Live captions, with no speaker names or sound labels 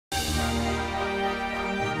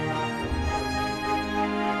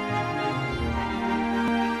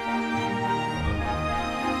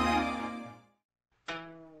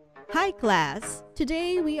Hi class!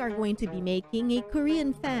 Today we are going to be making a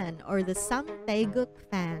Korean fan or the Taeguk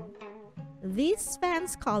fan. These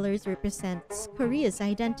fan's colors represents Korea's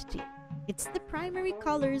identity. It's the primary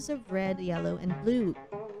colors of red, yellow, and blue.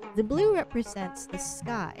 The blue represents the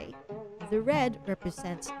sky, the red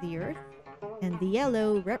represents the earth, and the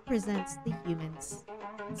yellow represents the humans.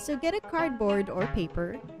 So get a cardboard or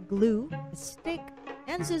paper, glue, a stick,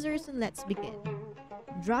 and scissors, and let's begin.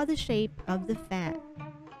 Draw the shape of the fan.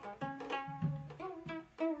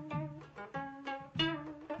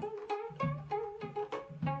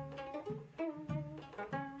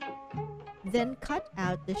 Then cut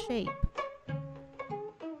out the shape.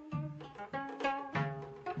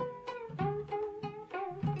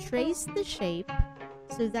 Trace the shape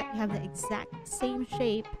so that you have the exact same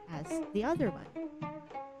shape as the other one.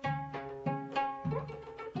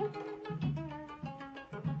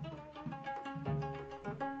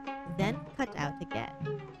 Then cut out again.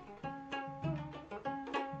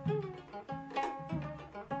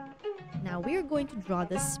 Now we're going to draw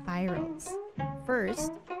the spirals.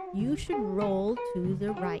 First, you should roll to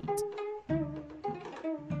the right.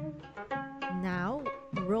 Now,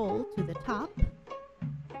 roll to the top.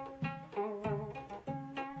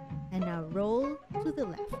 And now roll to the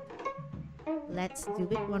left. Let's do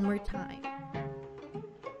it one more time.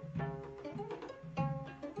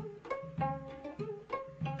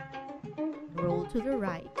 Roll to the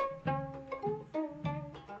right.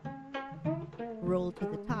 Roll to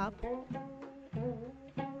the top.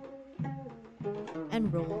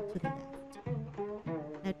 And roll to the left.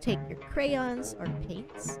 Now take your crayons or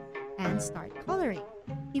paints and start coloring.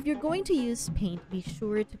 If you're going to use paint, be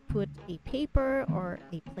sure to put a paper or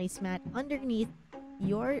a placemat underneath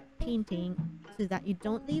your painting so that you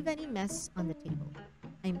don't leave any mess on the table.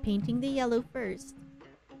 I'm painting the yellow first.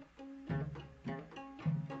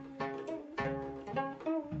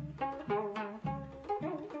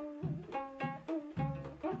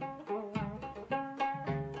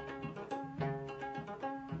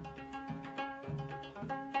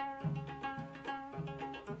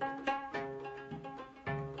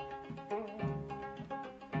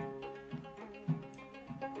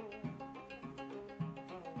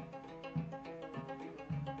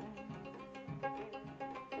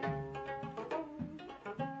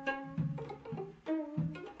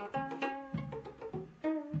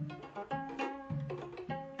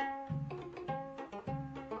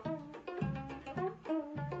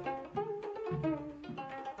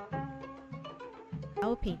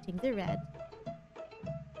 Now painting the red.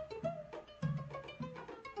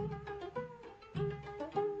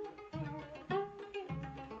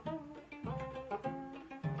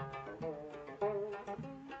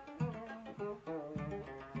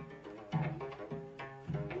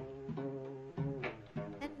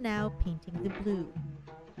 And now painting the blue.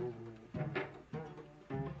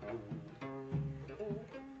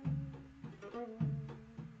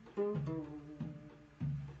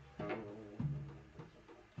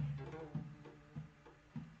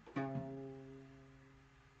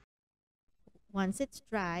 Once it's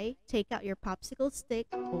dry, take out your popsicle stick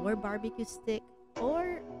or barbecue stick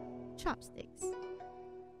or chopsticks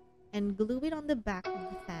and glue it on the back of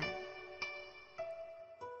the fan.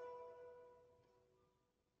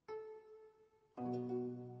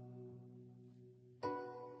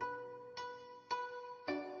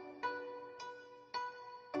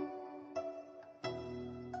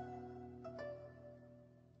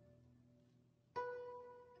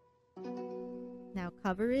 Now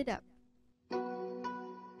cover it up.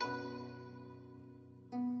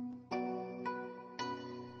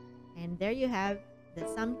 And there you have the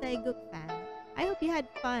Taeguk fan. I hope you had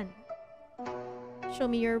fun. Show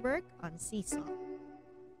me your work on Seesaw.